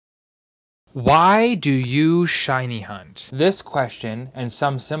Why do you shiny hunt? This question, and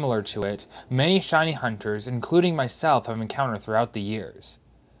some similar to it, many shiny hunters, including myself, have encountered throughout the years.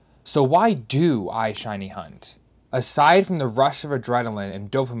 So why do I shiny hunt? Aside from the rush of adrenaline and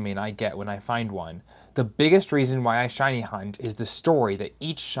dopamine I get when I find one, the biggest reason why I shiny hunt is the story that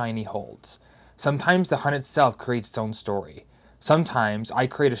each shiny holds. Sometimes the hunt itself creates its own story. Sometimes I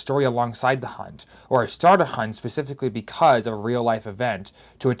create a story alongside the hunt, or I start a hunt specifically because of a real-life event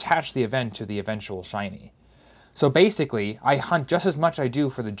to attach the event to the eventual shiny. So basically, I hunt just as much I do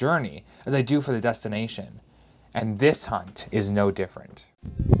for the journey as I do for the destination. And this hunt is no different.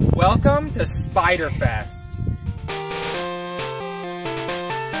 Welcome to Spider Fest!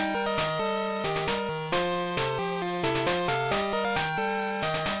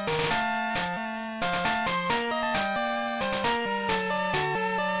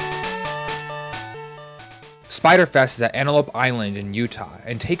 Spiderfest is at Antelope Island in Utah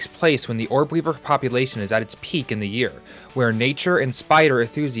and takes place when the Orb Weaver population is at its peak in the year, where nature and spider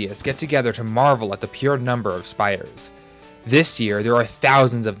enthusiasts get together to marvel at the pure number of spiders. This year there are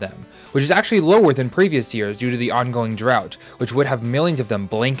thousands of them, which is actually lower than previous years due to the ongoing drought, which would have millions of them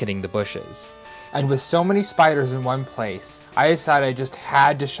blanketing the bushes. And with so many spiders in one place, I decided I just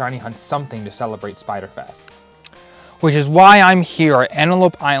had to shiny hunt something to celebrate Spiderfest. Which is why I'm here at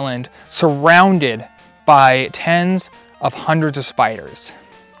Antelope Island, surrounded by tens of hundreds of spiders.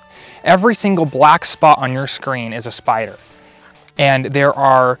 Every single black spot on your screen is a spider. And there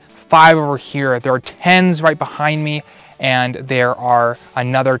are 5 over here, there are 10s right behind me, and there are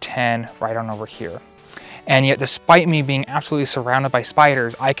another 10 right on over here. And yet, despite me being absolutely surrounded by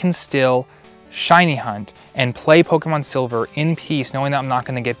spiders, I can still shiny hunt and play Pokemon Silver in peace, knowing that I'm not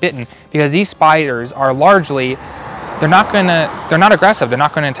gonna get bitten, because these spiders are largely they're not aggressive, they're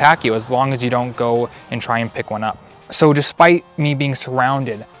not gonna attack you as long as you don't go and try and pick one up. So despite me being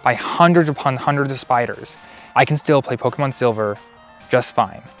surrounded by hundreds upon hundreds of spiders, I can still play Pokemon Silver just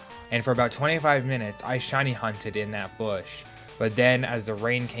fine. And for about 25 minutes, I shiny hunted in that bush. But then as the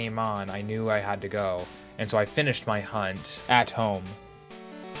rain came on, I knew I had to go. And so I finished my hunt at home.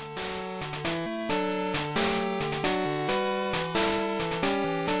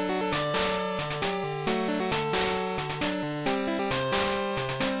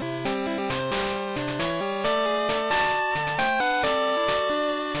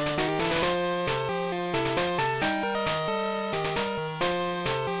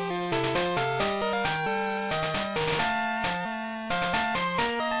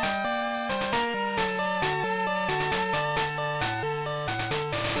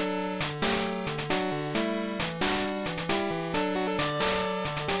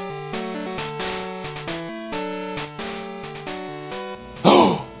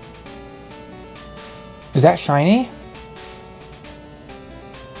 Is that shiny?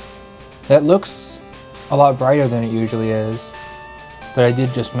 That looks a lot brighter than it usually is. But I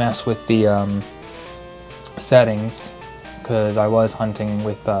did just mess with the settings because I was hunting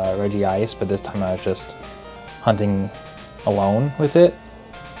with Reggie Ice, but this time I was just hunting alone with it.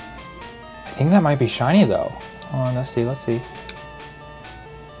 I think that might be shiny though. Hold on, let's see.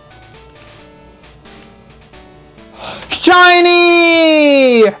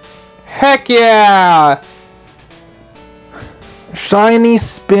 Shiny! Heck yeah! Shiny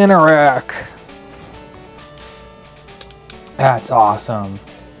Spinarak. That's awesome.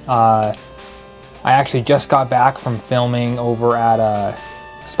 I actually just got back from filming over at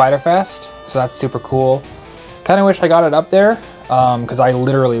Spiderfest, so that's super cool. Kind of wish I got it up there, because I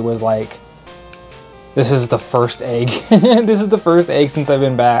literally was like, this is the first egg. This is the first egg since I've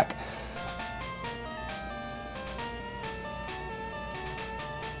been back.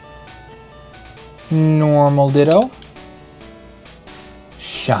 Normal ditto.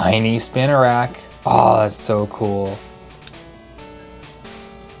 Shiny Spinarak. Oh, that's so cool.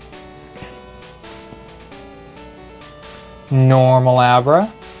 Normal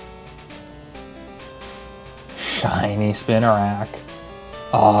Abra. Shiny Spinarak.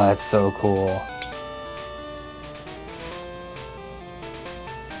 Oh, that's so cool.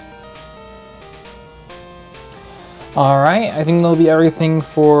 Alright, I think that'll be everything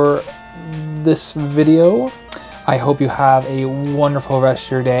for this video. I hope you have a wonderful rest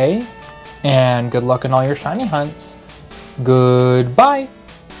of your day, and good luck in all your shiny hunts. Goodbye!